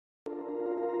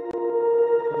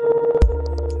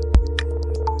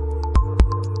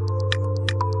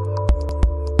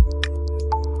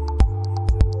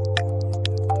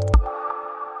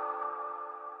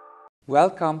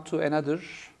Welcome to another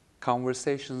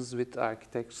Conversations with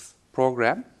Architects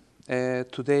program.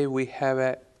 Today we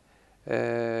have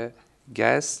a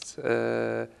guest,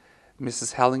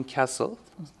 Mrs. Helen Castle,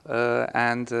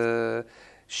 and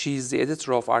she's the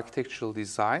editor of Architectural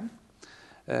Design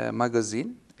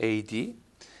magazine, AD,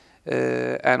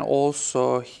 and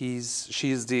also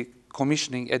she's the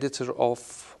commissioning editor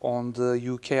on the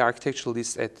UK architectural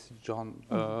list at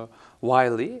John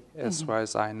Wiley, as far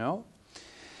as I know.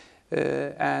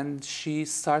 And she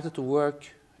started to work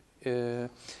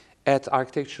at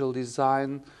architectural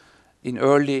design in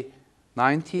early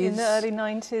 90s. In the early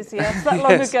 90s, yes, that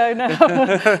long ago now.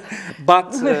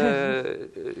 But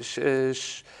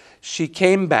she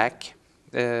came back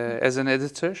as an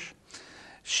editor.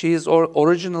 She is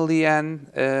originally an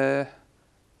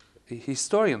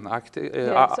historian,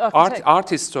 art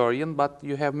historian, but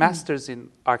you have masters in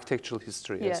architectural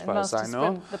history, as far as I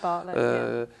know. From the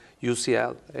Bartlett,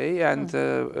 UCLA and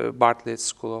Bartlett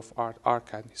School of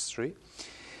Art and History.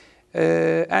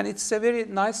 And it's a very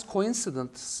nice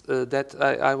coincidence that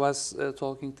I was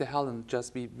talking to Helen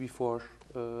just before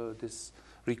this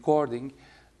recording,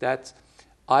 that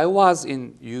I was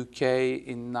in UK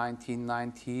in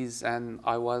 1990s and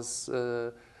I was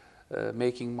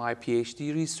making my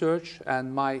PhD research,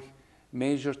 and my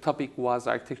major topic was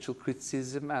architectural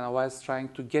criticism, and I was trying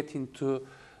to get into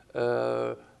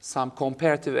some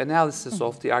comparative analysis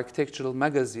of the architectural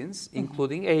magazines,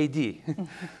 including AD.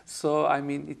 So, I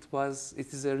mean, it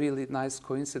is a really nice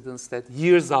coincidence that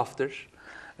years after,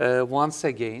 once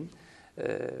again,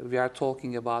 we are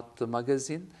talking about the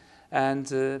magazine.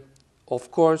 And of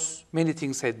course, many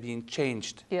things had been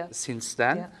changed since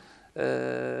then.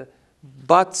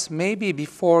 But maybe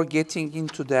before getting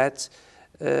into that,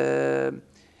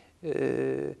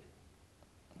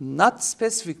 not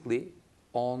specifically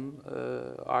on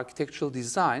architectural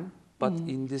design, but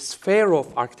in the sphere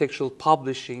of architectural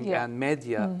publishing and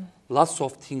media, lots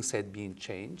of things had been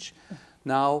changed.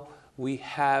 Now we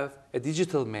have a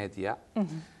digital media,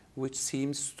 which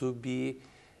seems to be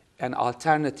an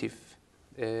alternative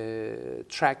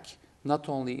track, not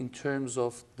only in terms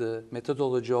of the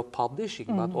methodology of publishing,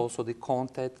 but also the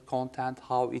content,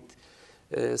 how it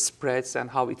spreads and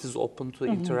how it is open to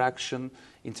interaction,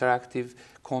 interactive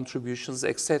contributions,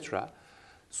 etc.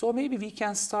 So maybe we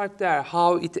can start there,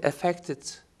 how it affected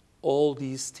all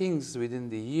these things within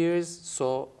the years.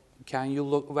 So can you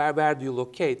look, where do you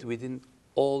locate within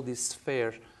all this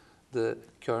sphere, the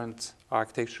current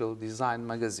architectural design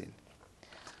magazine?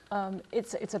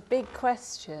 It's a big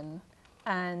question,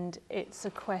 and it's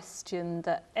a question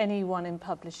that anyone in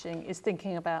publishing is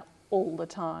thinking about all the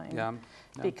time,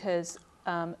 because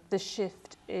the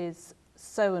shift is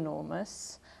so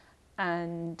enormous,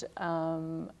 and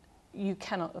you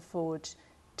cannot afford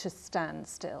to stand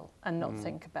still and not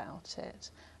think about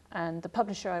it. And the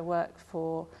publisher I work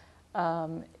for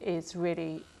is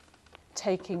really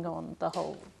taking on the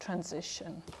whole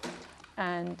transition.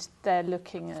 And they're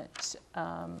looking at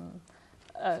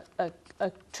a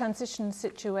transition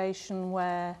situation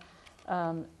where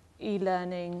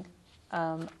e-learning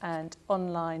and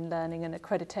online learning and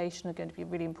accreditation are going to be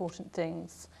really important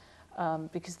things,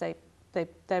 because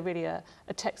they're really a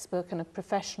textbook and a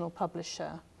professional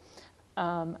publisher,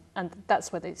 and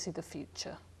that's where they see the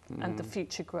future and the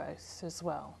future growth as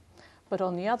well. But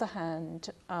on the other hand,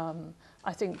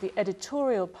 I think the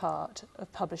editorial part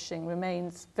of publishing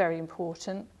remains very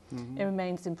important. It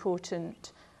remains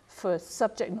important for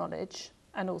subject knowledge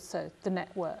and also the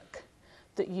network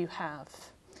that you have.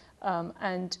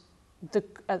 And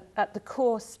at the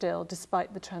core still,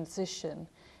 despite the transition,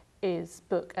 is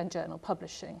book and journal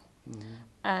publishing.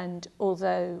 And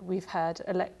although we've had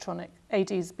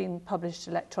AD's been published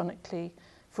electronically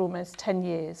for almost 10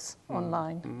 years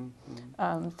online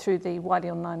through the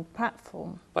Wiley Online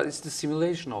platform. But it's the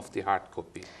simulation of the hard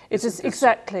copy.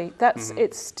 Exactly.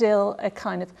 It's still a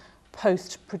kind of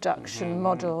post-production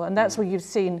model, and that's what you've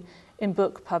seen in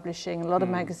book publishing, a lot of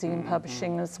magazine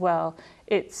publishing as well.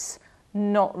 It's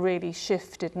not really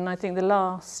shifted, and I think the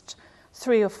last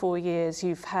 3 or 4 years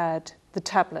you've had the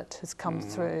tablet has come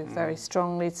through very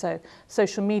strongly, so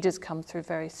social media's come through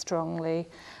very strongly,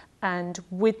 and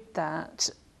with that,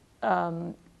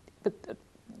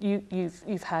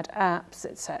 you've had apps,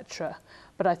 etc.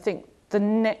 But I think the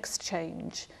next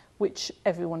change, which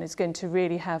everyone is going to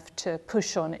really have to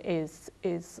push on, is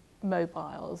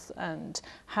mobiles, and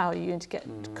how are you going to get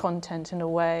content in a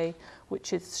way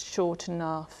which is short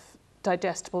enough,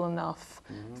 digestible enough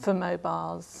for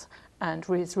mobiles, and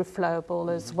is reflowable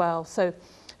as well. So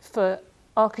for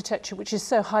architecture, which is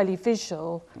so highly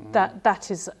visual,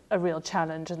 that is a real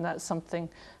challenge, and that's something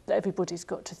that everybody's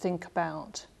got to think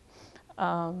about.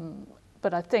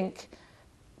 But I think,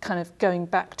 kind of going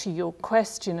back to your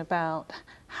question about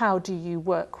how do you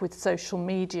work with social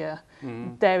media,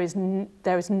 there is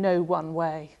no one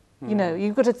way. You know,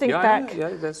 you've got to think back.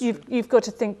 You've got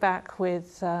to think back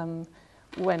with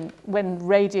when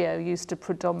radio used to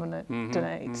predominate,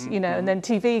 you know, and then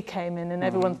TV came in, and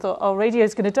everyone thought, oh,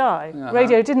 radio's going to die.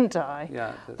 Radio didn't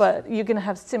die, but you're going to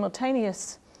have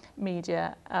simultaneous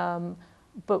media.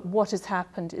 But what has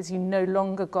happened is you no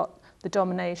longer got the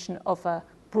domination of a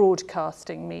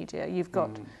broadcasting media. You've got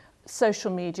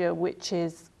social media, which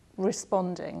is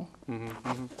responding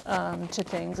to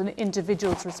things, and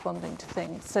individuals responding to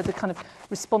things. So the kind of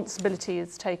responsibility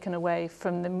is taken away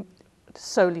from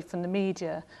solely from the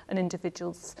media, and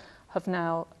individuals have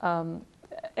now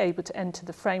able to enter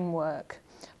the framework.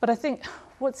 But I think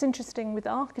what's interesting with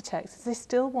architects is they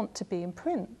still want to be in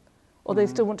print, or they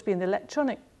still want to be in the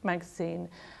electronic magazine,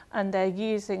 and they're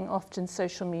using often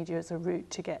social media as a route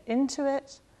to get into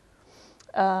it.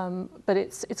 But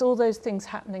it's all those things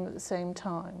happening at the same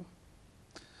time.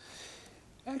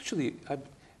 Actually,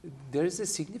 there is a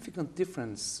significant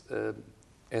difference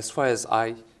as far as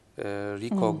I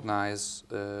recognize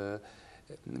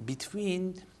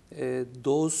between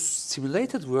those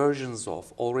simulated versions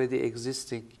of already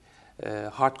existing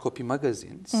hard copy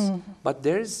magazines, but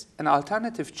there is an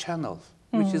alternative channel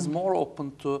which is more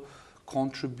open to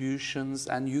contributions,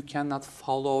 and you cannot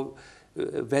follow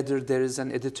whether there is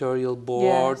an editorial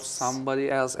board,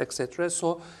 somebody else, etc.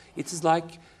 So it is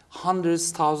like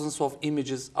hundreds, thousands of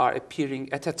images are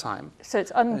appearing at a time. So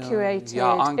it's uncurated.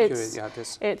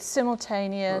 Uncurated. It's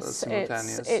simultaneous.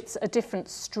 It's a different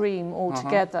stream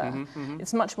altogether.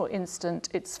 It's much more instant.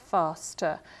 It's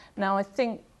faster. Now, I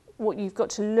think what you've got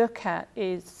to look at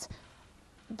is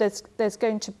there's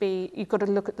going to be, you've got to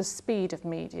look at the speed of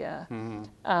media,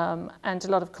 and a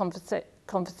lot of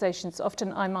conversations.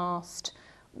 Often I'm asked,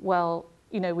 well,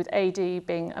 you know, with AD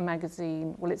being a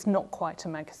magazine, well, it's not quite a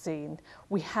magazine.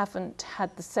 We haven't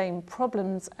had the same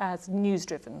problems as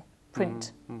news-driven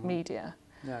print media,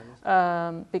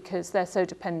 because they're so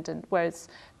dependent, whereas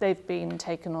they've been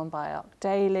taken on by Arc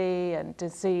Daily and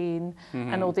dizisinin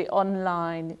and all the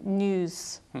online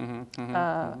news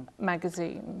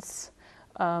magazines.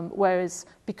 Whereas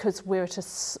because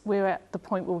we're at the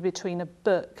point where we're between a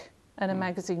book and a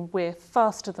magazine, we're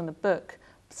faster than a book,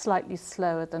 slightly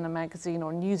slower than a magazine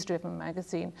or a news-driven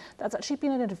magazine. That's actually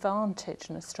been an advantage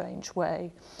in a strange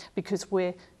way, because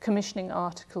we're commissioning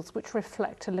articles which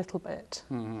reflect a little bit.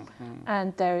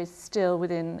 And there is still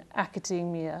within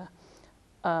academia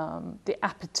the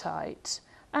appetite,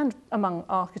 and among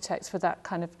architects, for that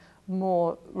kind of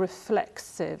more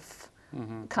reflexive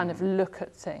kind of look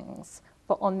at things.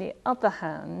 But on the other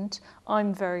hand,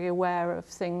 I'm very aware of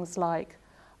things like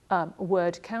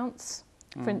word counts,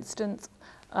 for instance.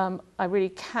 I really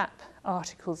cap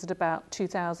articles at about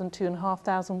 2,000,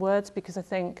 2,500 words, because I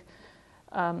think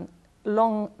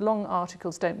long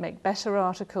articles don't make better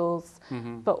articles,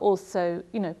 but also,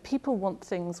 you know, people want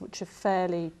things which are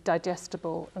fairly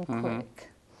digestible and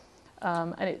quick.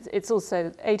 And it's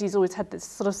also, AD's always had this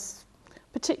sort of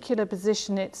particular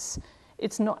position. It's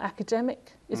not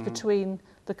academic. It's between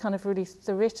the kind of really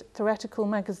theoretical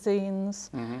magazines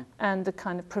and the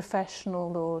kind of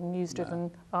professional or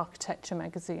news-driven architecture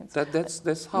magazines.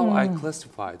 That's how I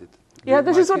classified it. Yeah,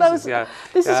 this is what I was.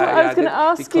 This is what I was going to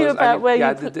ask you about, where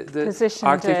you positioned it.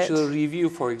 Architectural Review,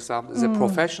 for example, is a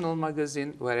professional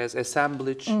magazine, whereas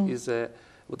Assemblage is it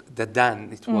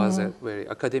was a very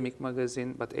academic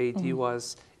magazine, but AD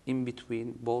was in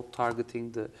between, both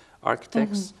targeting the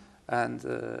architects and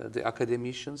the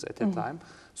academicians at the time.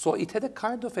 So it had a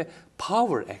kind of a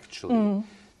power, actually,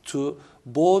 to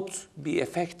both be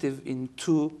effective in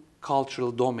two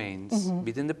cultural domains,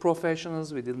 within the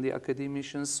professionals, within the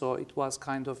academicians. So it was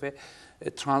kind of a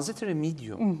transitory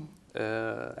medium.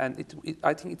 And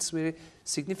I think it's very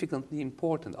significantly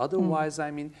important. Otherwise,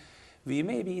 I mean, we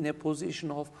may be in a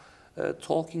position of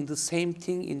talking the same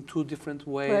thing in two different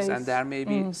ways, and there may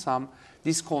be some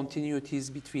discontinuities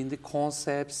between the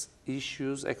concepts,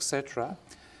 issues, etc.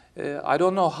 I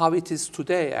don't know how it is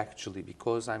today, actually,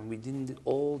 because I'm within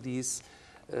all these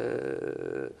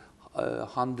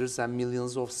hundreds and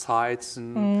millions of sites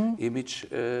and images,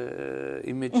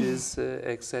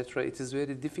 etc. It is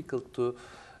very difficult to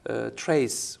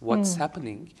trace what's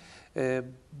happening.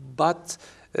 But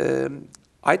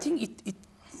I think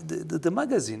the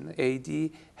magazine,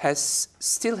 AD,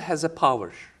 still has a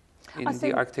power in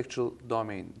the architectural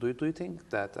domain. Do you think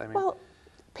that? I mean, well,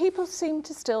 people seem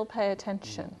to still pay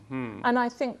attention. And I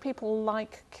think people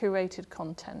like curated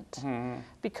content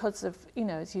because of, you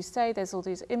know, as you say, there's all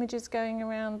these images going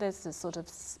around, there's this sort of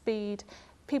speed.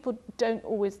 people don't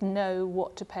always know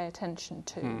what to pay attention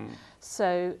to.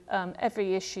 So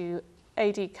every issue,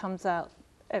 AD comes out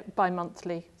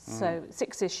bi-monthly, so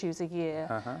 6 issues a year,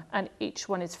 and each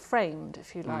one is framed,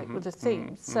 if you like, with a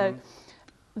theme. So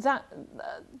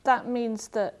that means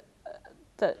that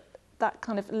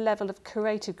kind of level of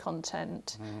curated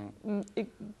content it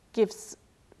gives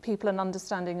people an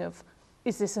understanding of,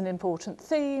 is this an important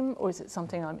theme, or is it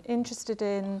something I'm interested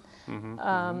in?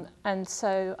 And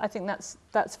so I think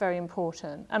that's very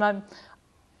important. And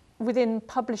within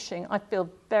publishing, I feel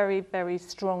very, very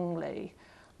strongly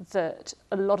that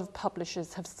a lot of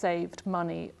publishers have saved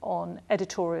money on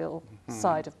editorial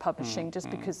side of publishing just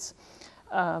because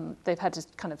they've had to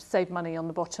kind of save money on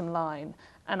the bottom line.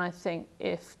 And I think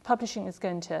if publishing is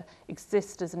going to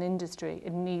exist as an industry,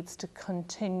 it needs to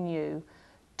continue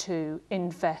to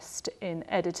invest in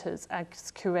editors,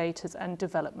 as curators and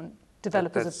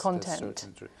developers of content.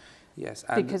 Yes,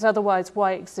 because otherwise,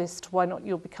 why exist? Why not?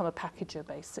 You'll become a packager,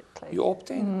 basically. You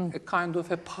obtain a kind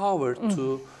of a power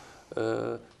to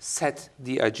set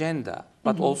the agenda,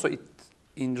 but also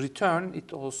in return,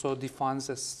 it also defines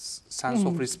a sense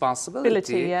of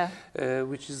responsibility,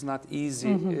 which is not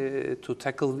easy to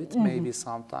tackle with, maybe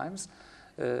sometimes.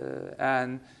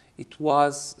 And it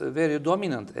was very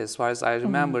dominant, as far as I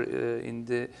remember, in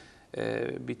the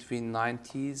between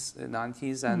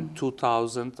 90s and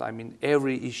 2000. I mean,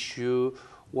 every issue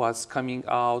was coming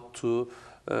out to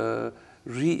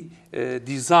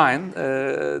redesign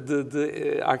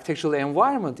the architectural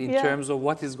environment in terms of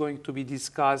what is going to be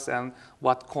discussed and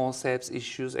what concepts,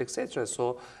 issues, etc.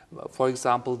 So, for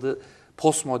example, the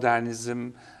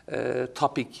postmodernism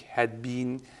topic had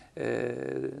been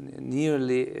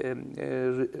nearly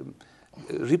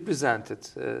represented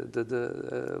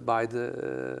by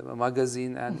the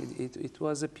magazine, and it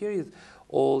was a period.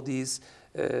 All these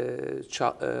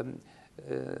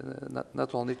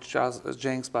not only Charles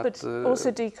Jenks, but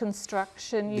also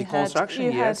deconstruction. You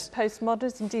deconstruction, had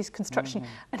postmodernism, deconstruction,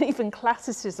 and even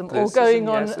classicism all going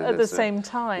on at the same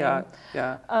time.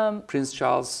 Prince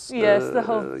Charles. Yes, the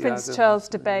whole Prince Charles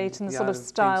debate and the sort of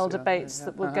style debates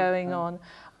that were going on.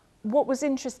 What was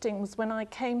interesting was when I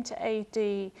came to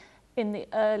AD in the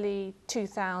early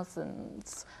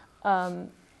 2000s,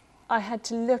 I had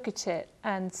to look at it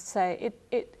and say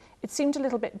it seemed a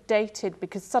little bit dated,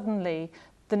 because suddenly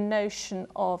the notion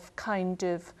of kind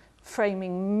of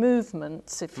framing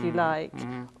movements, if you like,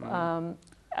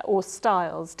 or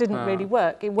styles didn't really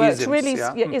work. It worked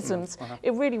isms.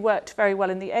 It really worked very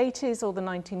well in the 80s or the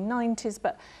 1990s,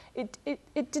 but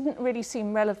it didn't really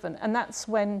seem relevant. And that's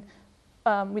when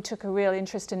we took a real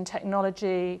interest in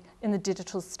technology, in the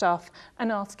digital stuff,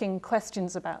 and asking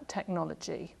questions about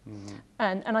technology.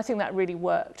 And I think that really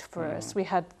worked for us. We've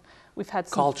had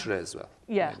some culture as well.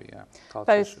 Maybe,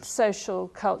 both social,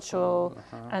 cultural,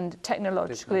 and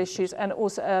technological issues, and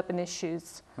also urban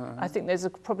issues. I think those are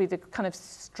probably the kind of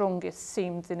strongest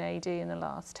themes in AD in the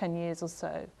last 10 years or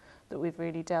so that we've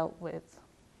really dealt with.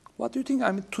 What do you think?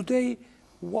 I mean, today,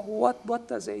 what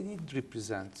does AD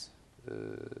represent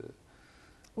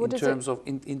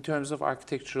in terms of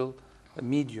architectural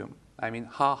medium? I mean,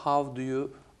 how do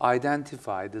you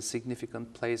identify the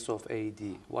significant place of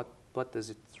AD? What does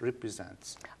it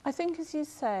represent? I think, as you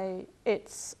say,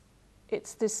 it's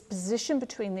this position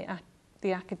between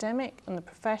the academic and the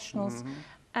professionals,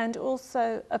 and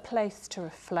also a place to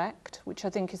reflect, which I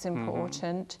think is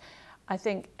important. I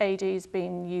think AD is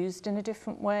being used in a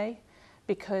different way,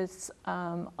 because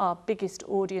our biggest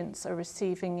audience are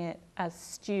receiving it as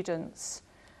students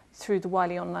through the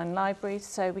Wiley Online Library.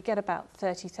 So we get about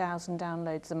 30,000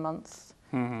 downloads a month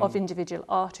of individual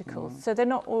articles. So they're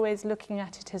not always looking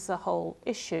at it as a whole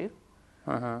issue.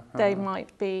 They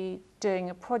might be doing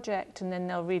a project and then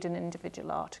they'll read an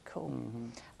individual article.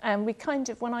 And we kind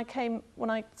of, when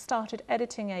I started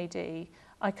editing AD,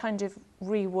 I kind of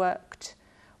we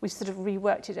sort of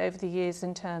reworked it over the years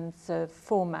in terms of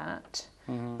format.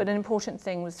 But an important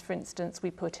thing was, for instance,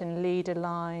 we put in leader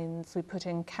lines, we put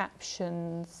in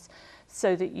captions,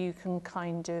 so that you can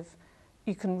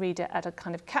read it at a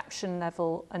kind of caption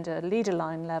level and a leader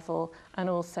line level, and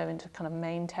also into kind of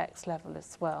main text level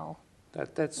as well.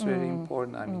 That's very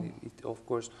important. I mean, it of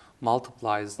course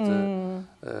multiplies the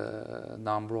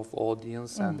number of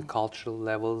audience and the cultural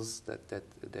levels that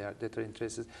are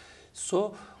interested.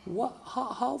 So,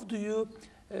 how do you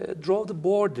draw the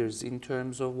borders in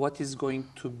terms of what is going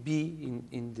to be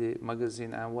in the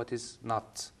magazine and what is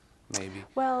not? Maybe.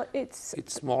 Well,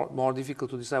 it's more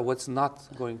difficult to decide what's not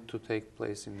going to take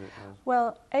place in the.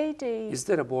 Well, AD. Is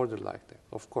there a border like that?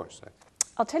 Of course.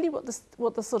 I'll tell you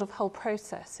what the sort of whole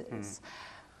process is.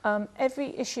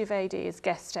 Every issue of AD is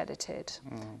guest edited,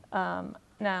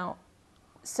 Now,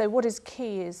 so what is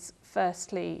key is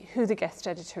firstly who the guest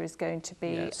editor is going to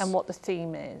be and what the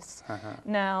theme is.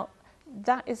 Now,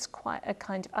 that is quite a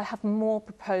kind of, I have more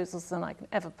proposals than I can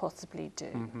ever possibly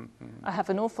do. I have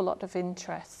an awful lot of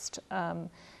interest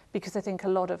because I think a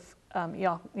lot of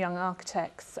young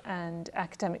architects and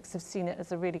academics have seen it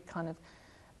as a really kind of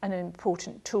an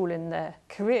important tool in their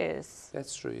careers.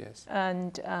 That's true, yes.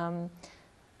 And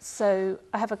so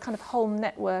I have a kind of whole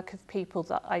network of people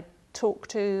that I talk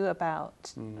to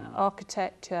about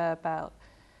architecture, about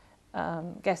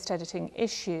guest editing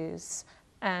issues,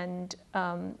 and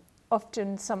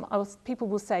often people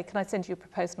will say, can I send you a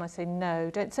proposal? And I say, no,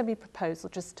 don't send me a proposal,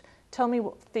 just tell me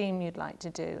what theme you'd like to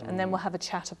do, and then we'll have a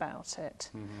chat about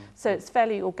it. So it's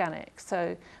fairly organic.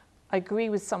 So I agree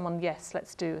with someone, yes,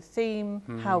 let's do a theme,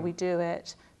 how we do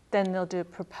it, then they'll do a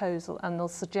proposal and they'll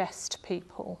suggest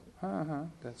people.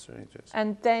 That's very interesting.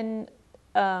 And then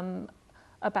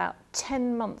about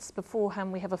 10 months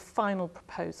beforehand, we have a final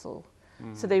proposal.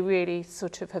 So they really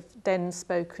sort of have then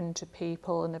spoken to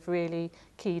people and have really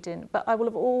keyed in. But I will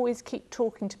have always keep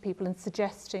talking to people and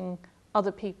suggesting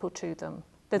other people to them.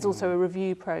 There's also a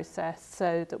review process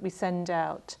so that we send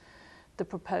out the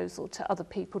proposal to other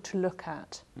people to look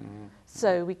at.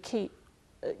 So we keep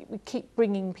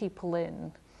bringing people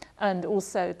in, and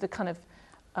also the kind of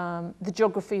the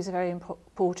geography is very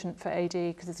important for AD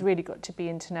because it's really got to be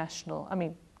international. I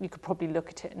mean, you could probably look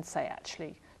at it and say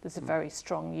actually there's a very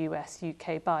strong US,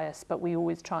 UK bias, but we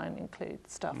always try and include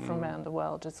stuff from around the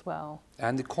world as well.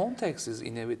 And the context is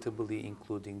inevitably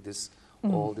including this,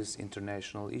 all these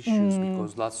international issues,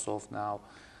 because lots of now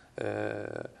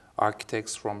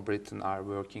architects from Britain are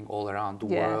working all around the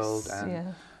world,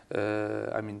 and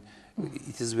I mean,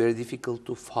 it is very difficult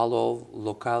to follow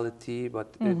locality,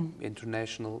 but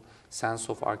international sense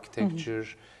of architecture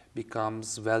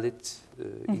becomes valid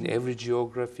in every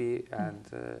geography, and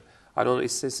I don't know,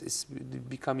 it's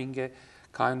becoming a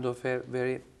kind of a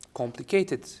very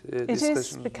complicated discussion. It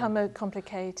has become a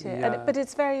complicated, but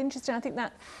it's very interesting. I think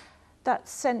that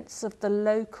sense of the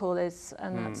local is,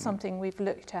 and that's something we've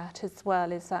looked at as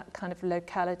well, is that kind of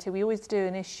locality. We always do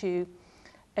an issue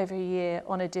every year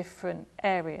on a different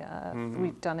area.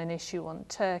 We've done an issue on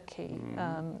Turkey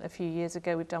a few years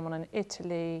ago. We've done one on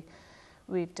Italy.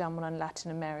 We've done one on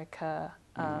Latin America.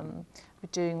 We're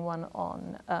doing one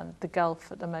on the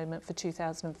Gulf at the moment for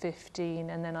 2015,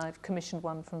 and then I've commissioned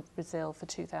one from Brazil for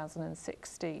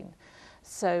 2016.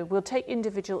 So we'll take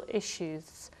individual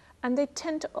issues, and they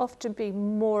tend to often be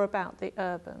more about the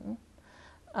urban,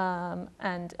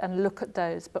 and look at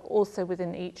those, but also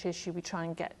within each issue we try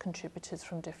and get contributors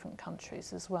from different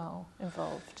countries as well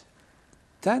involved.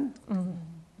 Then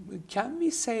can we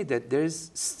say that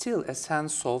there's still a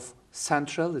sense of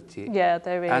centrality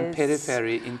there is. And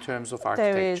periphery in terms of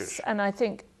architecture? There is, and I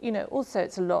think, you know, also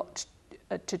it's a lot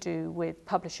to do with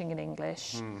publishing in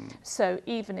English. So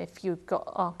even if you've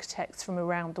got architects from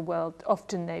around the world,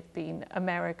 often they've been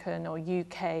American or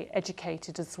UK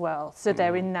educated as well. So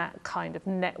they're in that kind of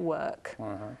network.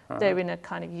 They're in a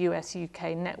kind of US,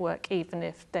 UK network, even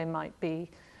if they might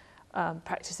be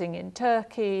practicing in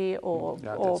Turkey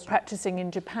or practicing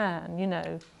in Japan, you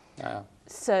know.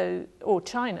 So, or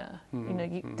China, you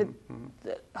know,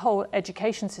 the whole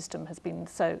education system has been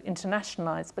so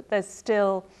internationalized, but there's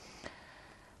still,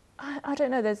 I don't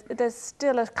know, there's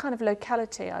still a kind of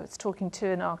locality. I was talking to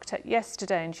an architect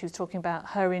yesterday, and she was talking about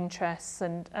her interests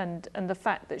and the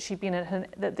fact that she'd been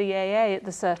at the AA at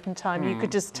the certain time. You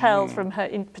could just tell from her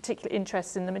particular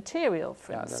interest in the material,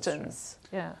 for instance.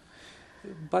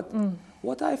 But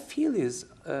what I feel is,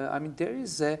 I mean, there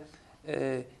is a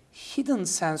hidden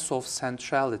sense of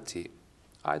centrality.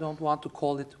 I don't want to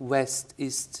call it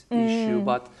West-East issue,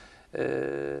 but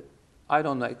I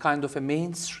don't know, kind of a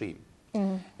mainstream,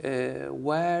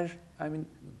 where, I mean,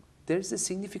 there's a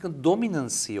significant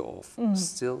dominancy of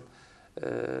still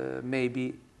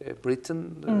maybe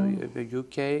Britain,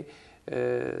 UK,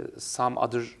 some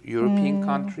other European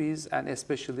countries, and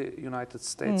especially United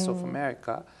States of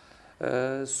America.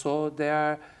 So they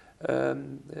are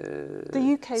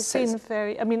the UK's been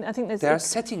very, I mean, I think they are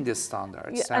setting the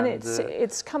standards. And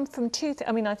it's come from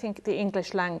I mean, I think the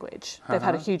English language, they've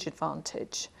had a huge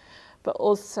advantage, but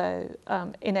also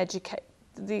in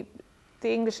the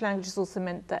English language has also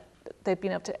meant that they've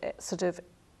been able to sort of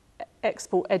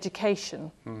export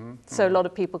education. So a lot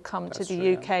of people come to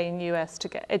the UK and US to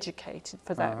get educated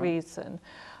for that reason.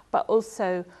 But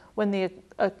also when the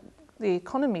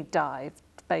economy dived,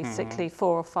 basically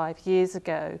 4 or 5 years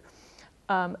ago,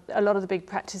 a lot of the big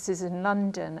practices in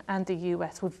London and the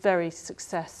US were very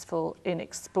successful in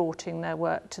exporting their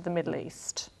work to the Middle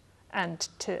East and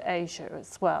to Asia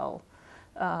as well.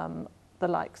 the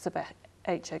likes of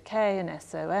HOK and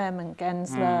SOM and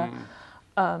Gensler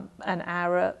and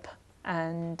Arup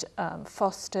and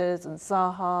Foster's and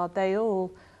Zaha. They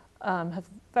all have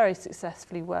very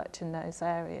successfully worked in those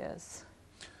areas.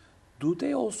 Do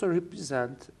they also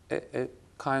represent a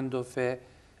kind of a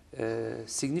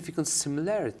significant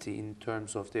similarity in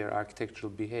terms of their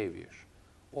architectural behavior?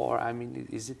 Or, I mean,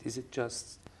 is it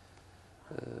just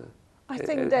I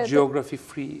think a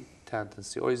geography-free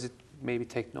tendency? Or is it maybe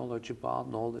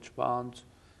technology-bound, knowledge-bound,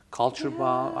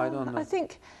 culture-bound? I don't know. I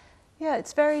think, yeah,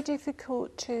 it's very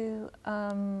difficult to,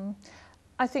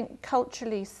 I think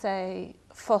culturally say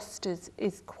Foster's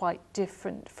is quite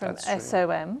different from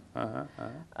SOM.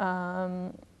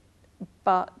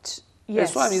 But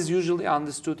yes. SOM is usually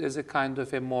understood as a kind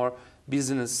of a more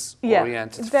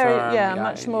business-oriented firm. Yeah,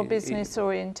 much more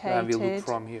business-orientated. We look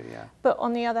from here, yeah. But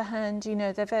on the other hand, you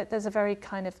know, there's a very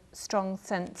kind of strong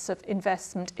sense of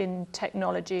investment in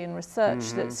technology and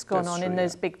research that's gone on in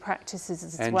those big practices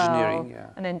as well. Engineering, yeah.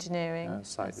 And engineering.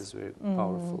 Side is very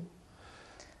powerful.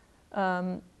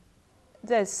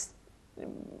 There's,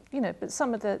 you know, but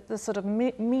some of the sort of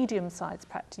medium-sized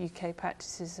UK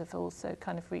practices have also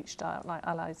kind of reached out, like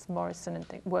Allies Morrison, and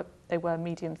they were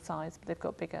medium-sized, but they've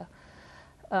got bigger,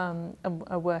 and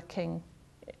are working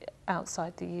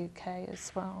outside the UK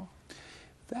as well.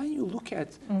 When you look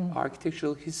at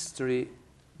architectural history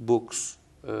books,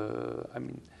 I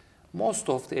mean, most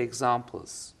of the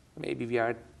examples, maybe we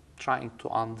are trying to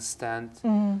understand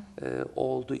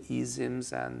all the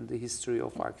isms and the history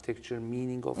of architecture,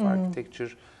 meaning of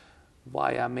architecture,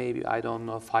 via maybe, I don't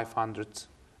know, 500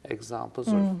 examples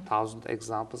or 1,000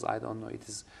 examples. I don't know. It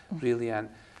is really a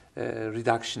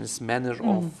reductionist manner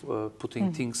of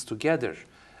putting things together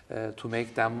to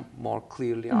make them more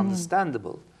clearly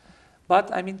understandable.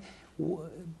 But I mean,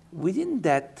 within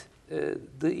that,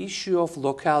 the issue of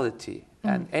locality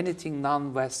and anything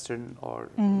non-Western or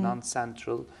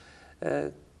non-central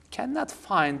cannot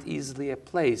find easily a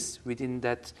place within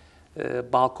that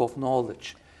bulk of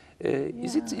knowledge.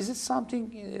 Is it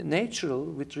something natural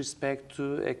with respect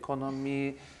to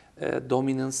economy,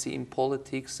 dominancy in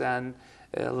politics and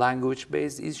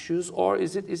language-based issues, or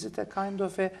is it a kind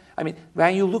of a? I mean,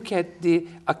 when you look at the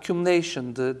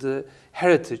accumulation, the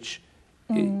heritage,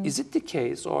 is it the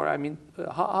case, or I mean,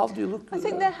 how do you look? I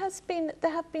think there have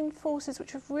been forces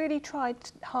which have really tried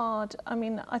hard. I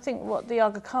mean, I think what the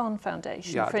Aga Khan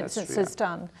Foundation, for instance, has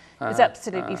done is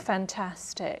absolutely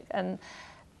fantastic, and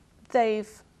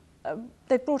they've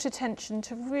brought attention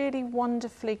to really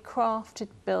wonderfully crafted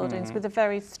buildings with a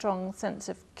very strong sense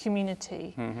of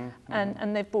community,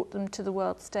 and they've brought them to the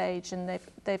world stage, and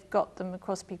they've got them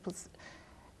across people's,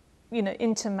 you know,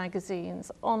 into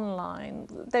magazines, online.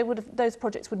 Those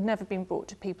projects would never have been brought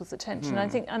to people's attention. I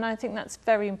think that's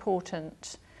very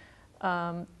important,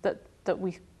 that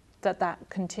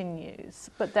continues.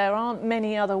 But there aren't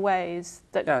many other ways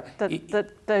that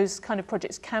those kind of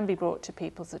projects can be brought to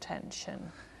people's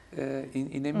attention.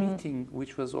 In a meeting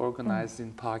which was organized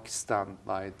in Pakistan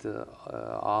by the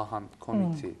Ahan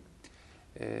committee,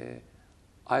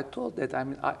 I told that, I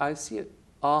mean, I see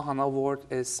Ahan Award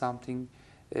as something,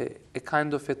 a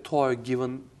kind of a toy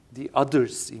given the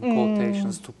others, in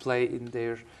quotations, to play in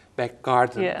their back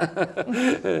garden.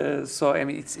 So I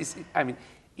mean, I mean,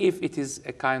 if it is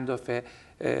a kind of a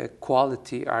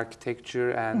quality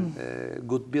architecture and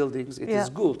good buildings, it is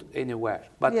good anywhere.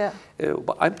 But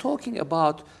I'm talking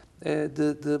about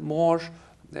the more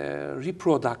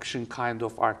reproduction kind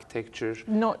of architecture.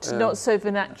 Not so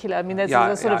vernacular. I mean, there's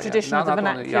a sort of tradition of the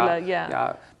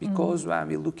vernacular. Because when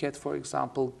we look at, for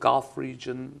example, Gulf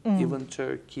region, even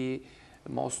Turkey,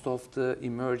 most of the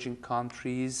emerging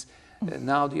countries,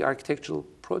 now the architectural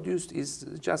produced is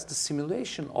just a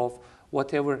simulation of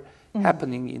whatever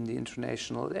happening in the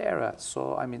international era.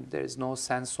 So, I mean, there is no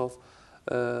sense of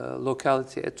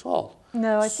locality at all.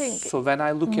 No, I think... So when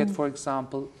I look at, for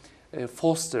example,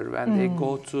 Foster, when they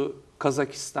go to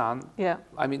Kazakhstan,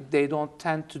 I mean, they don't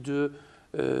tend to do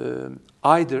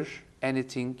either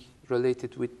anything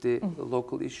related with the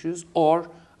local issues, or,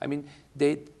 I mean,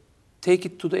 they take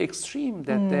it to the extreme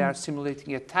that they are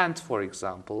simulating a tent, for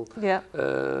example,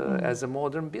 as a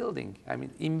modern building. I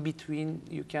mean, in between,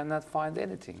 you cannot find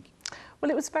anything. Well,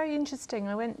 it was very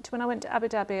interesting. When I went to Abu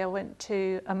Dhabi, I went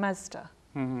to a Mazda,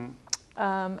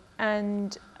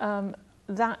 and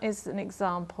that is an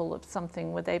example of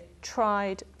something where they've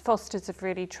tried, Foster's have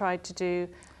really tried to do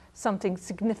something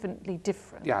significantly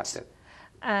different.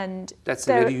 And that's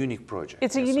a very unique project.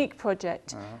 It's a unique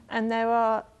project, and there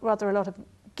are rather a lot of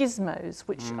gizmos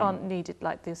which aren't needed,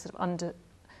 like this sort of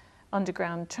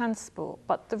underground transport.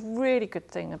 But the really good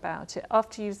thing about it,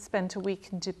 after you've spent a week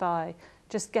in Dubai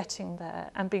just getting there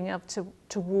and being able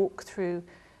to walk through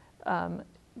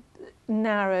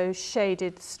narrow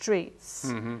shaded streets,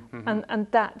 and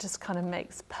that just kind of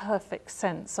makes perfect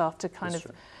sense after kind of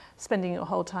spending your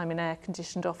whole time in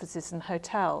air-conditioned offices and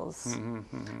hotels.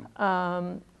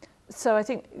 So I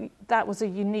think that was a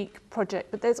unique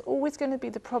project, but there's always going to be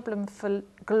the problem for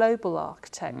global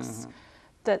architects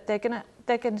that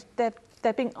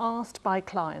they're being asked by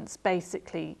clients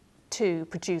basically to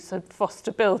produce a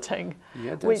Foster building,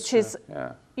 which is,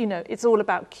 you know, it's all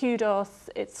about kudos,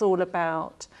 it's all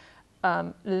about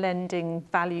lending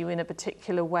value in a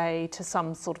particular way to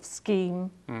some sort of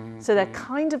scheme. So they're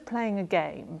kind of playing a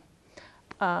game.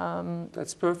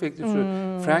 That's perfectly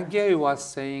true. Frank Gehry was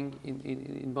saying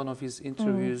in one of his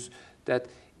interviews that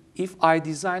if I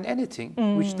design anything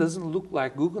which doesn't look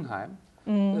like Guggenheim,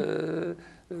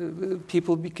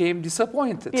 people became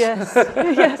disappointed. Yes,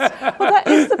 yes. Well, that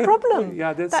is the problem.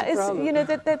 Yeah, that's the problem. You know,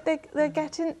 they're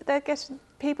getting.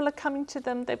 People are coming to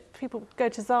them. People go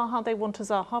to Zaha. They want a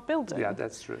Zaha building. Yeah,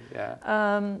 that's true. Yeah,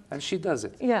 and she does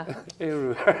it. Yeah,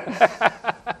 everywhere.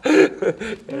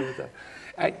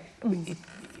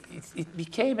 It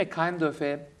became a kind of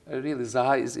a really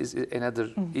Zaha is another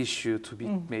issue to be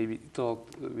maybe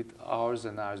talked with hours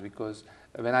and hours, because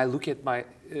when I look at my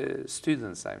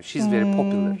students, I mean, she's very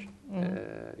popular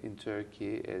in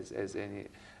Turkey as any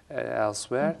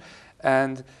elsewhere,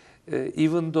 and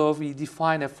even though we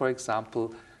define, for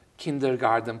example,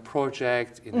 kindergarten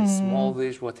project in a small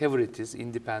village, whatever it is,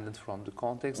 independent from the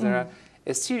context, there are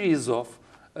a series of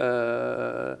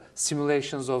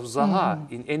simulations of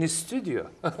Zaha in any studio.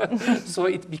 So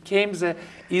it became a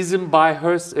ism by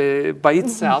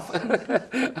itself.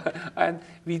 And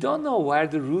we don't know where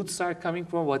the roots are coming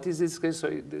from, what is this.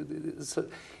 So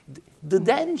the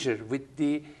danger with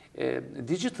the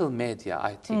digital media,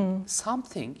 I think,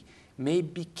 something may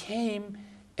became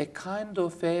a kind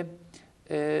of a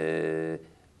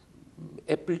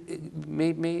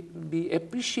may be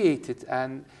appreciated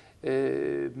and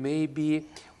may be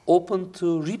open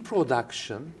to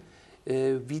reproduction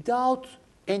without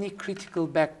any critical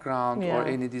background or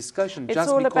any discussion. It's just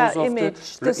all because about of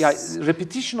image. the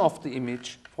repetition of the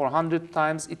image for 100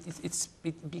 times, it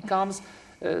becomes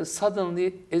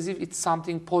suddenly as if it's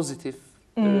something positive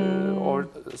or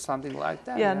something like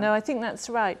that. Yeah, no, I think that's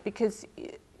right, because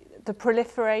the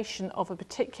proliferation of a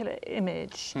particular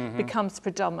image becomes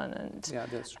predominant. Yeah,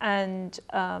 that's true. And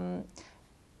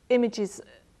images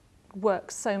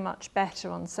work so much better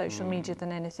on social media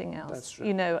than anything else. That's true.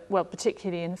 You know, well,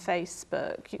 particularly in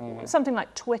Facebook. Something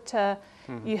like Twitter,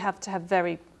 you have to have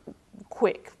very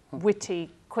quick,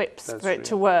 witty quips for it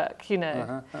to work, you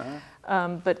know.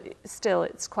 But still,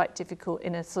 it's quite difficult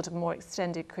in a sort of more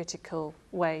extended critical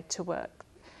way to work.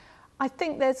 I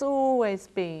think there's always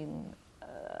been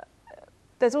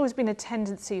a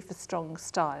tendency for strong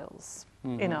styles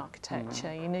in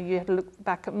architecture. You know, you have to look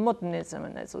back at modernism,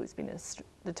 and there's always been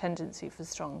the tendency for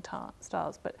strong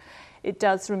styles, but it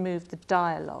does remove the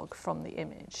dialogue from the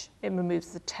image. It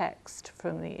removes the text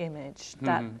from the image.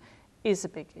 That is a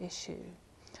big issue.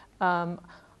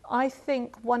 I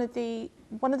think one of the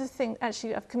things,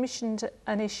 actually, I've commissioned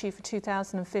an issue for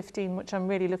 2015, which I'm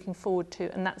really looking forward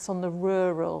to, and that's on the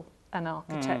rural and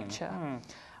architecture.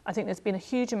 I think there's been a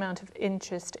huge amount of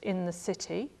interest in the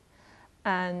city,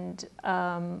 and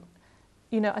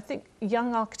you know, I think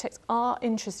young architects are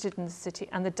interested in the city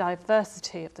and the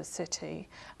diversity of the city,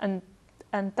 and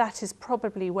that is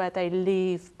probably where they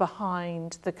leave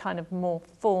behind the kind of more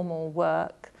formal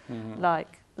work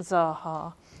like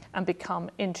Zaha, and become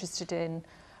interested in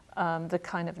the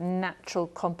kind of natural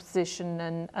composition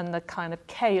and the kind of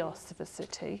chaos of a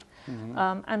city.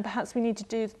 And perhaps we need to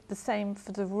do the same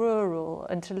for the rural,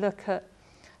 and to look at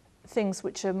things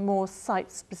which are more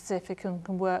site-specific and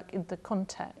can work in the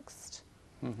context.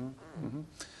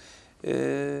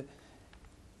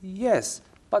 Yes,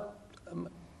 but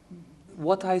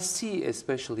what I see,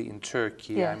 especially in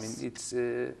Turkey, I mean, it's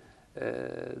the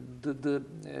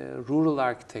rural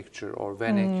architecture or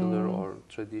vernacular or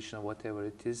traditional, whatever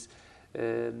it is,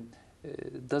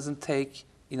 doesn't take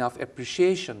enough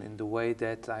appreciation in the way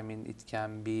that, I mean, it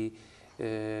can be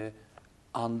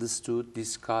understood,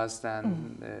 discussed,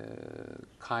 and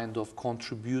kind of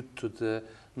contribute to the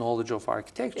knowledge of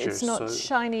architecture. It's not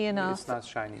shiny enough. It's not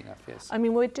shiny enough, yes. I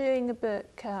mean, we're doing a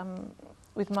book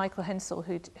with Michael Hensel,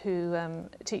 who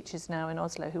teaches now in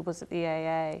Oslo, who was at the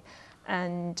AA,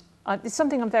 and it's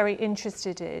something I'm very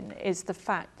interested in, is the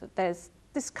fact that there's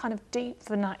this kind of deep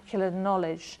vernacular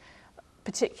knowledge,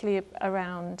 particularly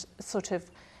around sort of,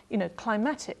 you know,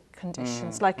 climatic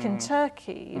conditions. Like in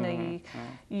Turkey, you know,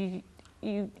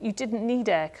 you didn't need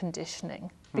air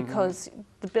conditioning because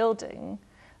the building,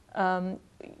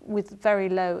 with very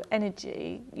low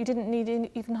energy, you didn't need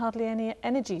even hardly any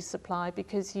energy supply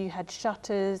because you had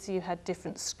shutters, you had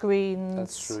different screens.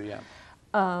 That's true, yeah.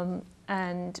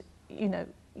 And, you know,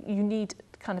 you need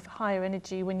kind of higher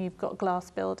energy when you've got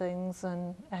glass buildings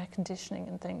and air conditioning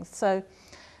and things. So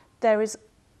there is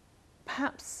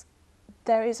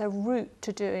a route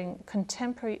to doing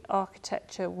contemporary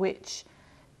architecture which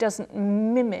doesn't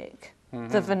mimic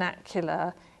the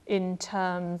vernacular in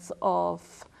terms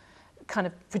of kind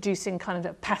of producing kind of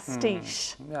a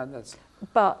pastiche. Yeah, that's.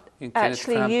 But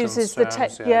actually uses the which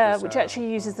yeah.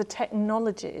 actually uses the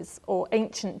technologies or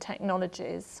ancient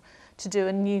technologies to do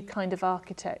a new kind of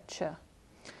architecture.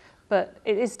 But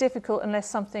it is difficult unless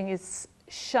something is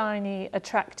shiny,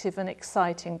 attractive and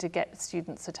exciting to get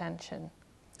students' attention.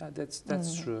 Yeah,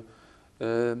 that's true.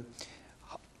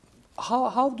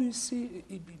 How do you see,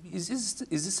 is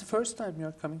this the first time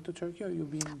you're coming to Turkey, or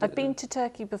you've been? I've been to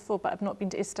Turkey before, but I've not been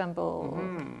to Istanbul.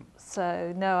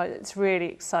 So no, it's really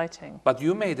exciting. But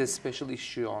you made a special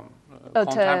issue on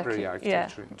contemporary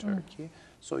architecture in Turkey,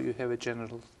 so you have a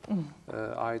general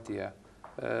idea.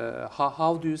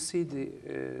 How do you see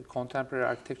the contemporary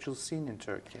architectural scene in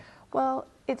Turkey? Well,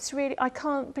 it's really, I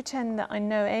can't pretend that I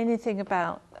know anything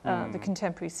about the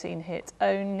contemporary scene here. It's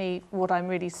only what I'm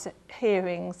really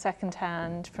hearing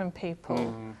secondhand from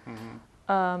people.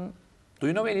 Do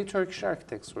you know any Turkish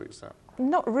architects, for example?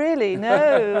 Not really,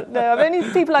 no. No, I've only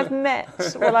people I've met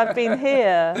while I've been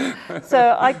here.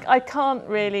 So I can't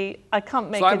make a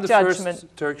judgment. So I'm the first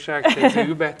Turkish architect,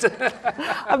 you bet.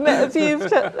 I've met a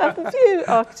few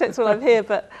architects while I'm here,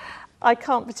 but I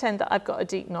can't pretend that I've got a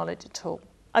deep knowledge at all.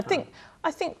 I think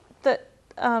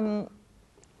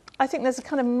there's a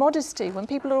kind of modesty when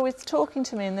people are always talking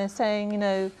to me and they're saying, you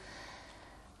know,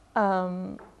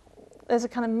 there's a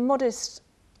kind of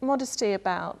modesty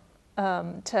about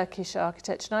Turkish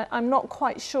architecture. And I'm not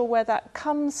quite sure where that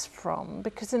comes from,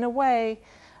 because in a way,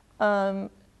 you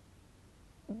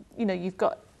know, you've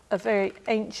got a very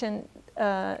ancient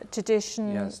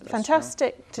tradition,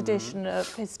 fantastic tradition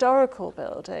of historical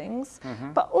buildings,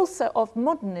 but also of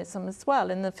modernism as well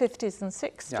in the 50s and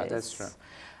 60s. Yeah, that's true.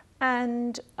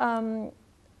 And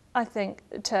I think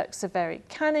Turks are very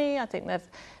canny. I think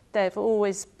they've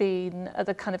always been at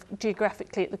the kind of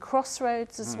geographically at the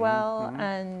crossroads as well,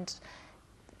 and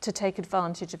to take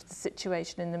advantage of the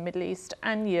situation in the Middle East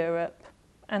and Europe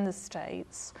and the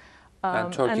States,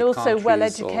 and also well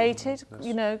educated.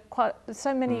 You know, quite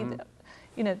so many.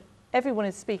 You know, everyone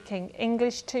is speaking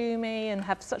English to me and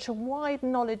have such a wide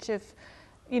knowledge of.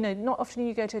 You know, not often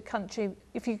you go to a country.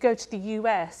 If you go to the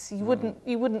US, you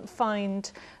wouldn't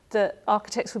find that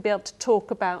architects would be able to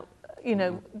talk about, you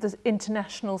know, the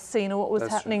international scene or what was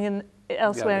happening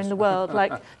elsewhere in the world,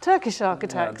 like Turkish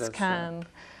architects can.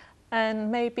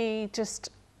 And maybe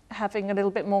just having a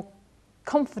little bit more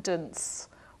confidence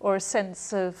or a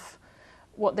sense of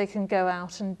what they can go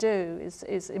out and do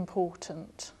is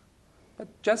important. But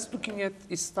just looking at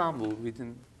Istanbul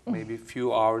within maybe a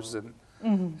few hours and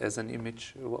as an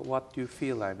image, what do you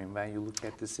feel, I mean, when you look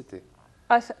at the city?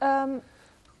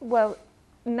 Well,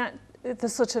 the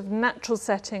sort of natural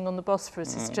setting on the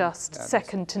Bosphorus is just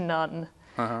second to none.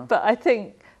 But I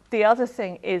think the other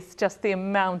thing is just the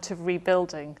amount of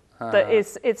rebuilding. That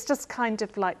it's just kind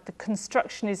of like the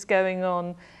construction is going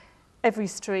on every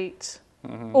street,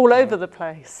 all over the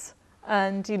place.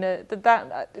 And, you know,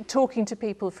 that talking to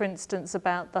people, for instance,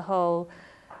 about the whole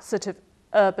sort of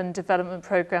urban development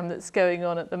program that's going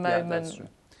on at the moment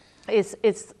is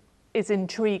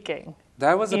intriguing.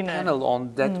 There was a panel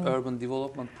on that urban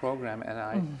development program,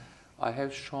 and I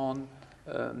have shown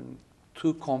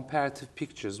two comparative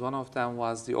pictures. One of them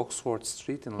was the Oxford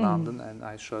Street in London, and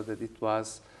I showed that it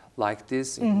was like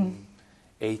this in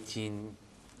 18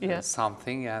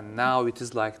 something, and now it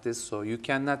is like this. So you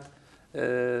cannot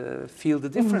feel the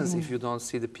difference if you don't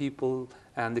see the people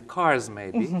and the cars,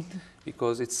 maybe,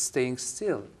 because it's staying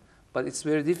still. But it's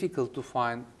very difficult to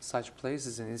find such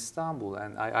places in Istanbul.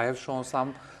 And I have shown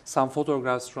some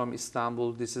photographs from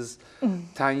Istanbul. This is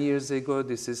 10 years ago,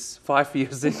 this is 5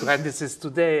 years ago, and this is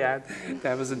today. And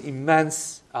there was an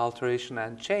immense alteration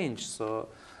and change. So,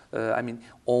 I mean,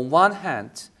 on one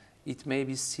hand, it may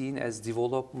be seen as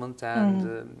development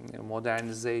and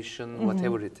modernization,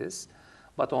 whatever it is.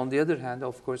 But on the other hand,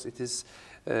 of course, it is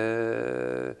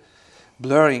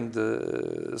blurring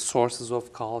the sources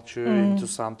of culture into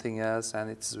something else, and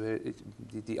it's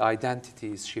the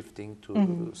identity is shifting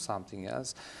to something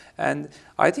else. And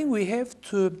I think we have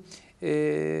to,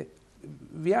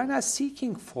 we are not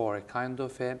seeking for a kind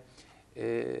of a,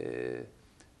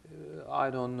 I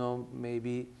don't know,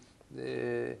 maybe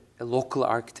a local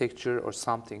architecture or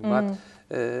something, but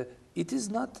it is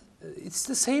not. It's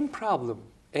the same problem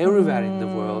everywhere in the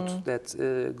world, that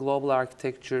global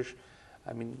architecture,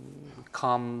 I mean,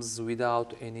 comes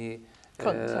without any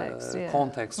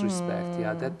context respect.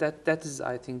 Yeah, that is,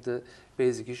 I think, the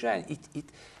basic issue, and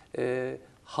it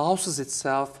houses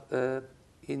itself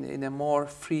in a more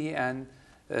free and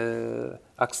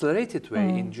accelerated way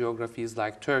in geographies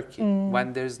like Turkey,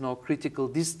 when there is no critical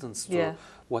distance to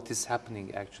what is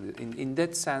happening actually. In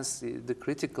that sense, the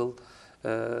critical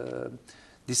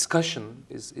discussion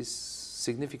is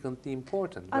significantly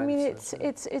important. I mean,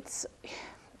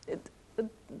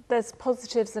 there's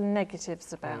positives and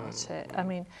negatives about it. I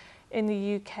mean, in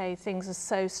the UK, things are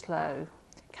so slow,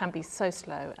 can be so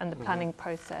slow, and the planning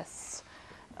process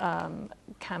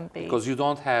can be... Because you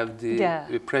don't have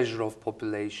the pressure of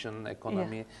population,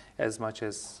 economy, as much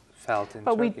as felt in Turkey.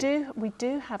 But we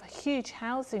do have a huge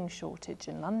housing shortage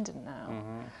in London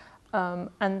now.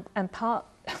 And part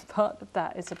of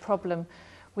that is a problem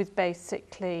with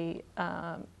basically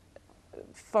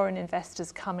foreign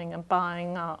investors coming and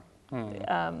buying up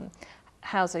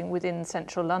housing within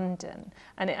central London,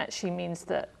 and it actually means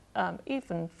that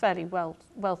even fairly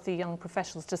wealthy young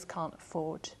professionals just can't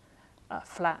afford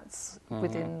flats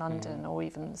within London or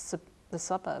even the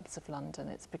suburbs of London.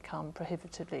 It's become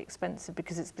prohibitively expensive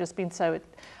because it's just been so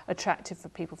attractive for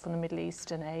people from the Middle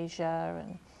East and Asia,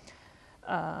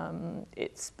 and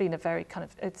it's been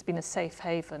a safe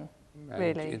haven,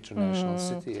 really. International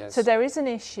city, yes. So there is an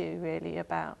issue really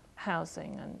about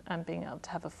housing and being able to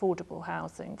have affordable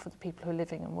housing for the people who are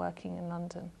living and working in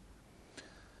London.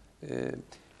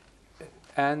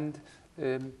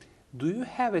 Do you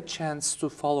have a chance to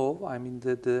follow, I mean,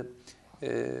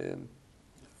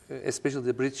 especially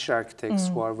the British architects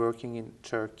who are working in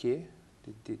Turkey?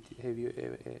 Have you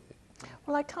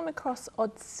Well, I come across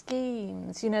odd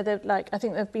schemes. You know, I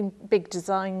think there have been big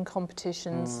design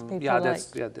competitions. People like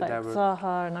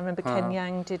Zaha, and I remember Ken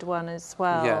Yang did one as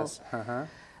well. Yes.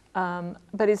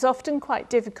 But it's often quite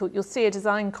difficult. You'll see a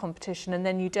design competition and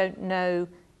then you don't know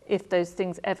if those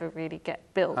things ever really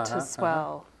get built as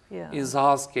well. Yeah. In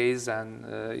Zaha's case, and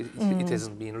it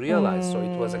hasn't been realized, so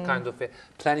it was a kind of a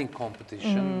planning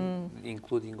competition,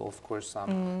 including, of course,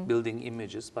 some building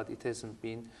images, but it hasn't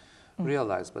been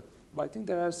realized. But I think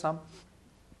there are some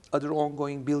other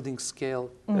ongoing building scale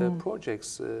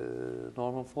projects.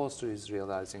 Norman Foster is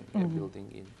realizing a building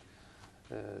in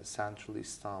central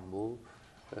Istanbul.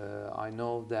 I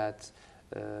know that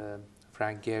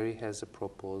Frank Gehry has a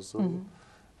proposal,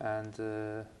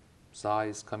 and Zaha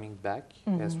is coming back,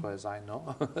 as far as I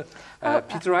know.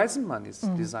 Peter Eisenman is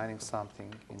designing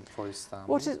something for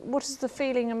Istanbul. What is the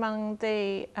feeling among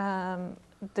the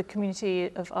community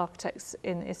of architects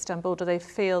in Istanbul? Do they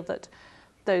feel that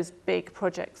those big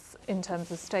projects in terms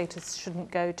of status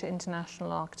shouldn't go to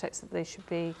international architects, that they should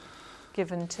be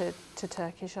given to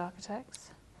Turkish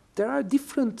architects? There are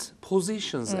different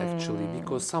positions actually,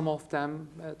 because some of them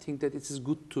think that it is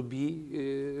good to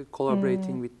be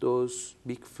collaborating with those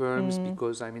big firms,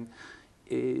 because I mean,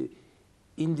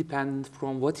 independent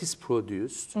from what is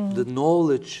produced, the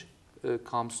knowledge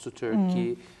comes to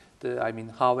Turkey. I mean,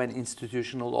 how an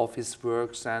institutional office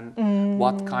works and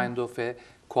what kind of a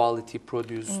quality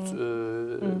produced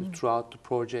throughout the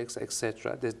projects,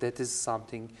 etc. That is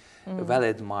something well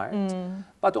admired.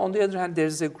 But on the other hand, there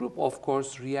is a group, of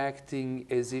course, reacting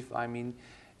as if, I mean,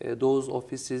 those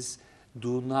offices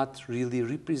do not really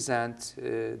represent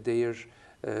their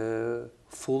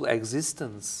full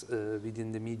existence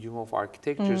within the medium of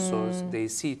architecture. So they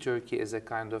see Turkey as a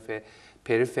kind of a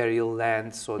peripheral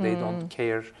land, so they don't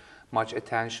care much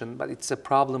attention. But it's a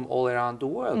problem all around the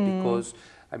world because,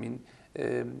 I mean,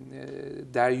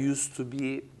 there used to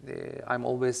be, I'm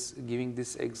always giving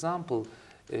this example,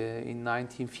 in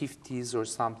 1950s or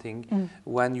something,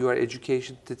 when you are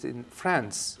educated in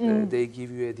France, they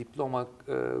give you a diploma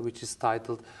which is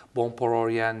titled Bon pour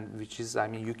Orient, which is, I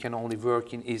mean, you can only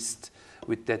work in East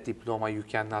with that diploma, you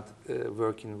cannot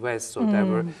work in West. So there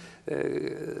were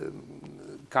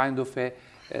kind of a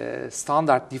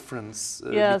standard difference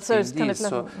between so it's these. kind of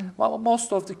so well,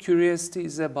 most of the curiosity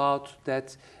is about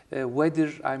that,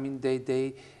 whether, I mean,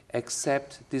 they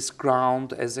accept this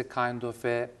ground as a kind of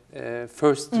a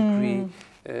first degree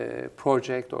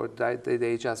project, or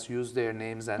they just use their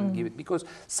names and give it, because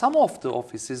some of the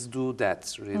offices do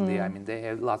that really. I mean, they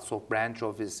have lots of branch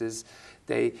offices,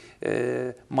 they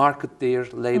market their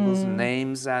labels and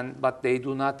names, but they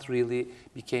do not really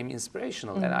become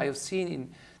inspirational. And I have seen in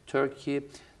Turkey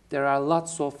there are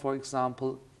lots of, for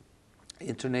example,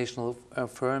 international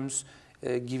firms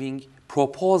giving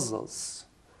proposals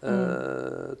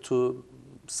to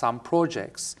some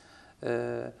projects,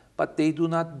 but they do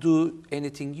not do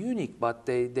anything unique, but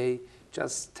they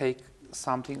just take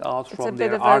something out from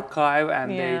their archive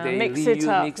and they mix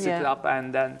it up,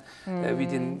 and then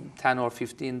within 10 or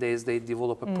 15 days they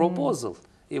develop a proposal.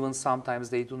 Even sometimes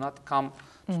they do not come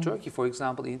to Turkey. For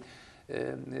example, in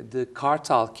the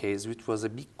Kartal case, which was a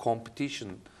big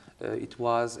competition, it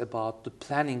was about the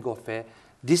planning of a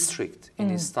district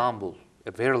in Istanbul,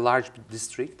 a very large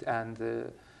district, and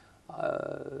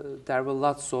there were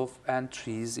lots of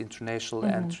entries, international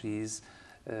entries,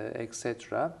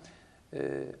 etc.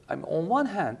 I mean, on one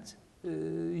hand,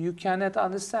 you cannot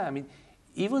understand. I mean,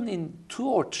 even in 2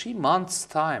 or 3 months'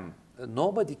 time,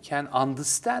 nobody can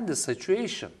understand the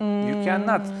situation. You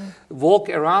cannot walk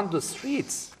around the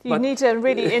streets. You need a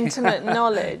really intimate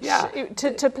knowledge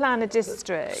to plan a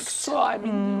district. So, I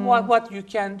mean, what you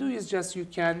can do is just you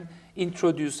can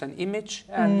introduce an image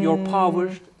and your power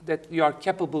that you are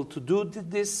capable to do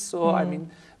this. So, I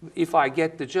mean, if I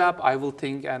get the job, I will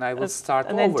think and I will start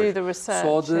over. And then do the research.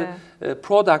 So the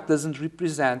product doesn't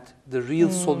represent the real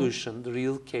solution, the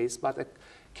real case, but a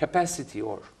capacity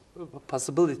or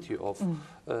possibility of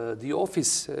the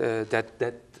office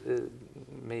that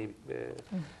may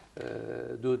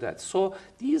do that. So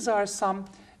these are some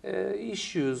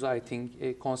issues, I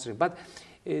think, considering. But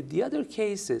the other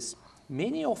cases,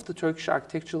 many of the Turkish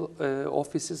architectural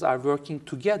offices are working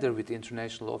together with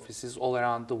international offices all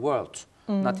around the world.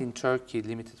 Not in Turkey,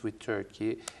 limited with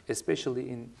Turkey, especially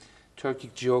in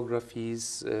Turkic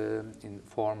geographies, in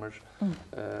former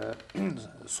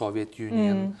Soviet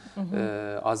Union,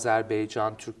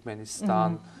 Azerbaijan,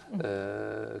 Turkmenistan,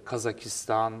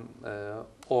 Kazakhstan,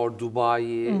 or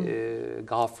Dubai,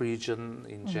 Gulf region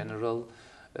in general.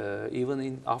 Even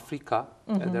in Africa,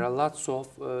 there are lots of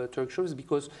Turkish offices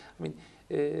because, I mean,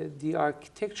 the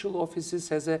architectural offices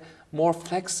has a more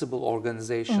flexible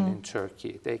organization in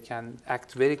Turkey. They can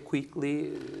act very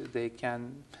quickly. They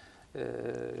can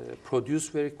produce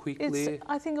very quickly.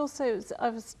 I think also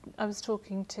I was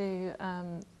talking to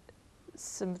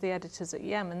some of the editors at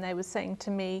YEM, and they were saying to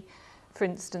me, for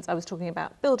instance, I was talking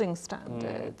about building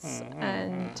standards,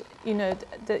 and you know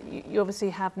that you obviously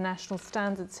have national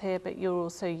standards here, but you're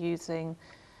also using.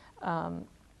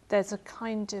 There's a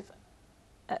kind of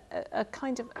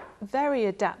very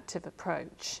adaptive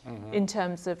approach in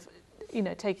terms of, you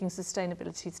know, taking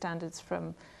sustainability standards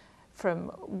from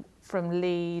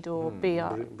LEED or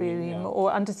BREEAM,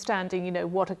 or understanding, you know,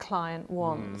 what a client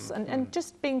wants, and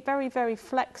just being very, very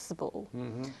flexible.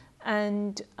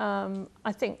 And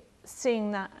I think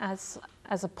seeing that as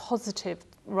a positive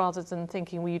rather than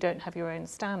thinking, well, you don't have your own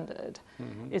standard,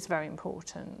 is very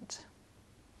important.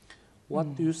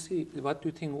 What do you see? What do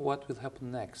you think? What will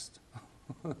happen next?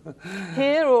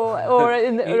 Here or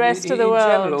in the rest of the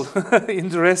world? In general, in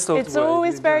the rest of the world. It's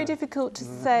always very difficult to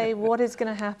say what is going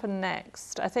to happen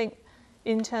next. I think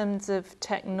in terms of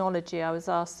technology, I was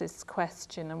asked this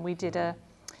question, and we've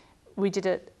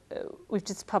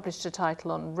just published a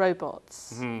title on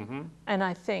robots. And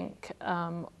I think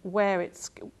where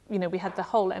it's, you know, we had the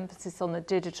whole emphasis on the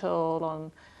digital,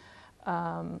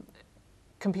 on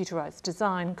computerized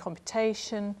design,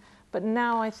 computation, but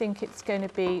now I think it's going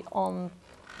to be on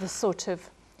the sort of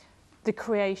the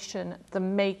creation, the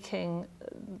making,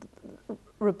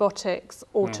 robotics,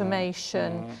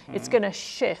 automation. It's going to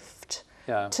shift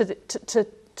to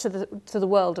the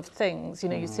world of things. You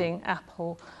know, you're seeing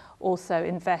Apple also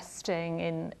investing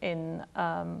in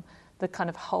the kind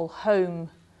of whole home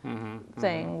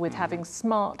thing with having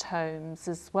smart homes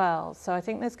as well. So I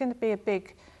think there's going to be a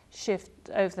big shift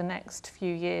over the next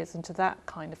few years into that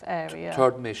kind of area.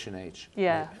 Third machine age.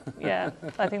 Yeah, yeah.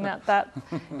 I think that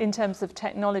in terms of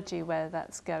technology, where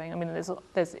that's going. I mean,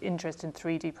 there's interest in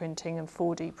 3D printing and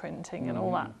 4D printing and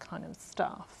all that kind of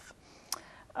stuff.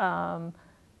 And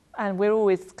we're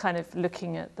always kind of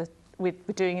looking at we're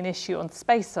doing an issue on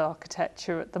space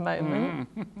architecture at the moment.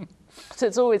 So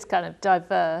it's always kind of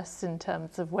diverse in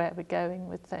terms of where we're going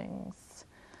with things.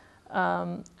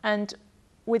 And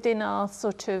within our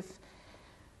sort of,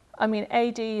 I mean,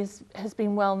 AD has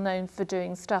been well known for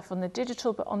doing stuff on the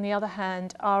digital, but on the other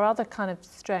hand, our other kind of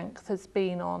strength has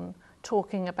been on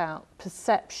talking about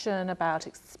perception, about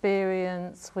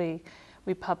experience. We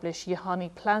publish Yahani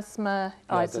Plasma,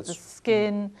 Eyes of the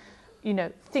Skin, you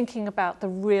know, thinking about the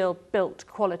real built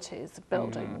qualities of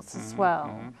buildings as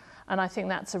well. And I think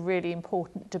that's a really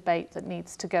important debate that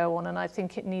needs to go on, and I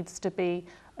think it needs to be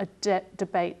a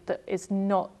debate that is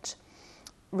not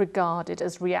regarded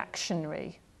as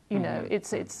reactionary. You know,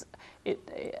 it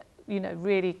you know,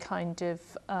 really kind of,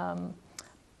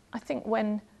 I think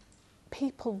when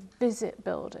people visit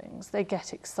buildings, they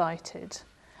get excited,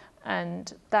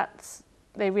 and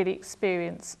they really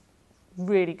experience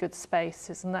really good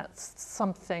spaces, and that's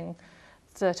something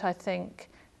that I think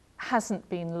hasn't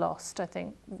been lost. I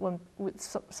think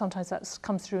sometimes that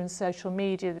comes through in social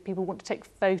media, that people want to take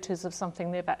photos of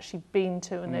something they've actually been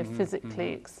to and they've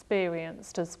physically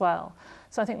experienced as well.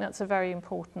 So I think that's a very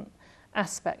important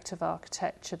aspect of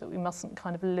architecture that we mustn't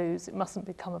kind of lose. It mustn't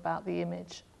become about the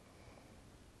image.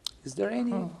 Is there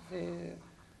any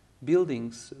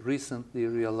buildings recently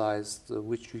realized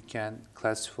which you can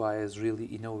classify as really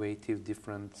innovative,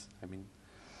 different, I mean,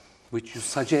 which you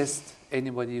suggest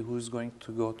anybody who's going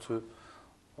to go to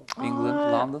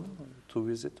England, London to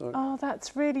visit? Or oh,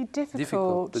 that's really difficult.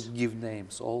 Difficult to give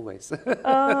names always.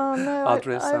 Oh no,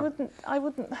 I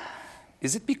wouldn't.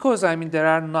 Is it because, I mean, there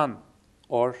are none,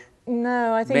 or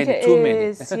no? I think many, it too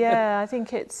is. many. Yeah, I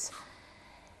think it's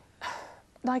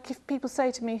like if people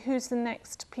say to me, "Who's the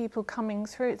next people coming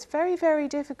through?" It's very, very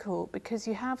difficult because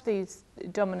you have these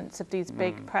dominance of these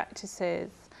big practices.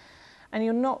 And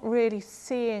you're not really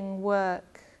seeing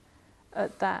work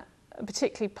at that,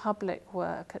 particularly public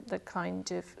work, at the kind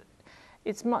of,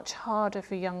 it's much harder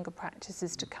for younger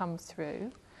practices to come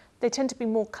through. They tend to be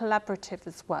more collaborative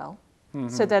as well,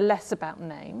 so they're less about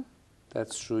name.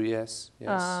 That's true, yes,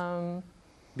 yes.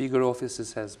 Bigger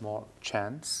offices has more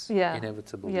chance,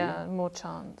 inevitably. Yeah, more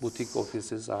chance. Boutique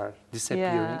offices are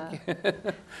disappearing,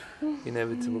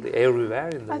 inevitably, everywhere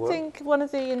in the world. I think one of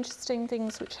the interesting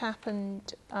things which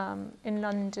happened in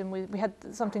London, we had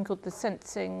something called the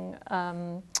Sensing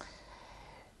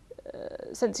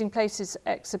Places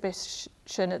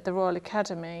exhibition at the Royal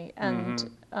Academy, and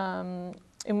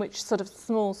in which sort of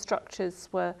small structures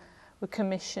were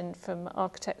commissioned from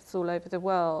architects all over the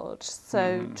world.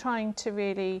 So trying to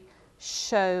really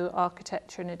show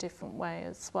architecture in a different way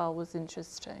as well was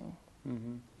interesting.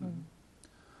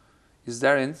 Is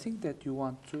there anything that you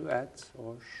want to add,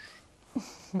 or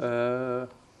no,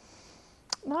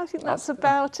 I think that's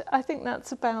about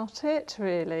it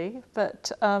really.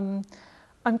 But I'm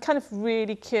kind of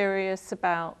really curious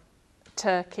about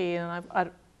Turkey,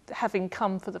 and having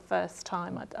come for the first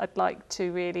time, I'd like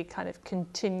to really kind of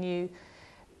continue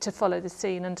to follow the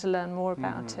scene and to learn more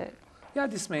about it. Yeah,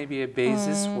 this may be a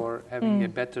basis for having a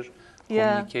better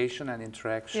communication and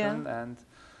interaction, and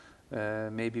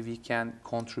maybe we can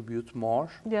contribute more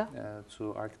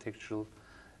to architectural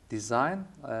design.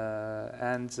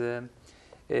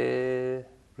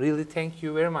 Really thank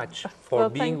you very much for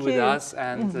being with us,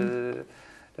 and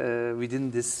within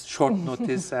this short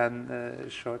notice and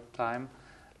short time.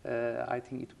 I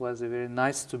think it was very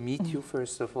nice to meet you,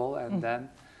 first of all, and then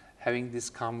having this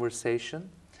conversation,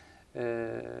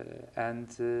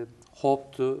 and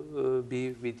hope to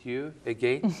be with you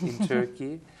again in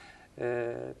Turkey.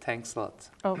 Thanks a lot.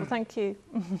 Oh, well, thank you.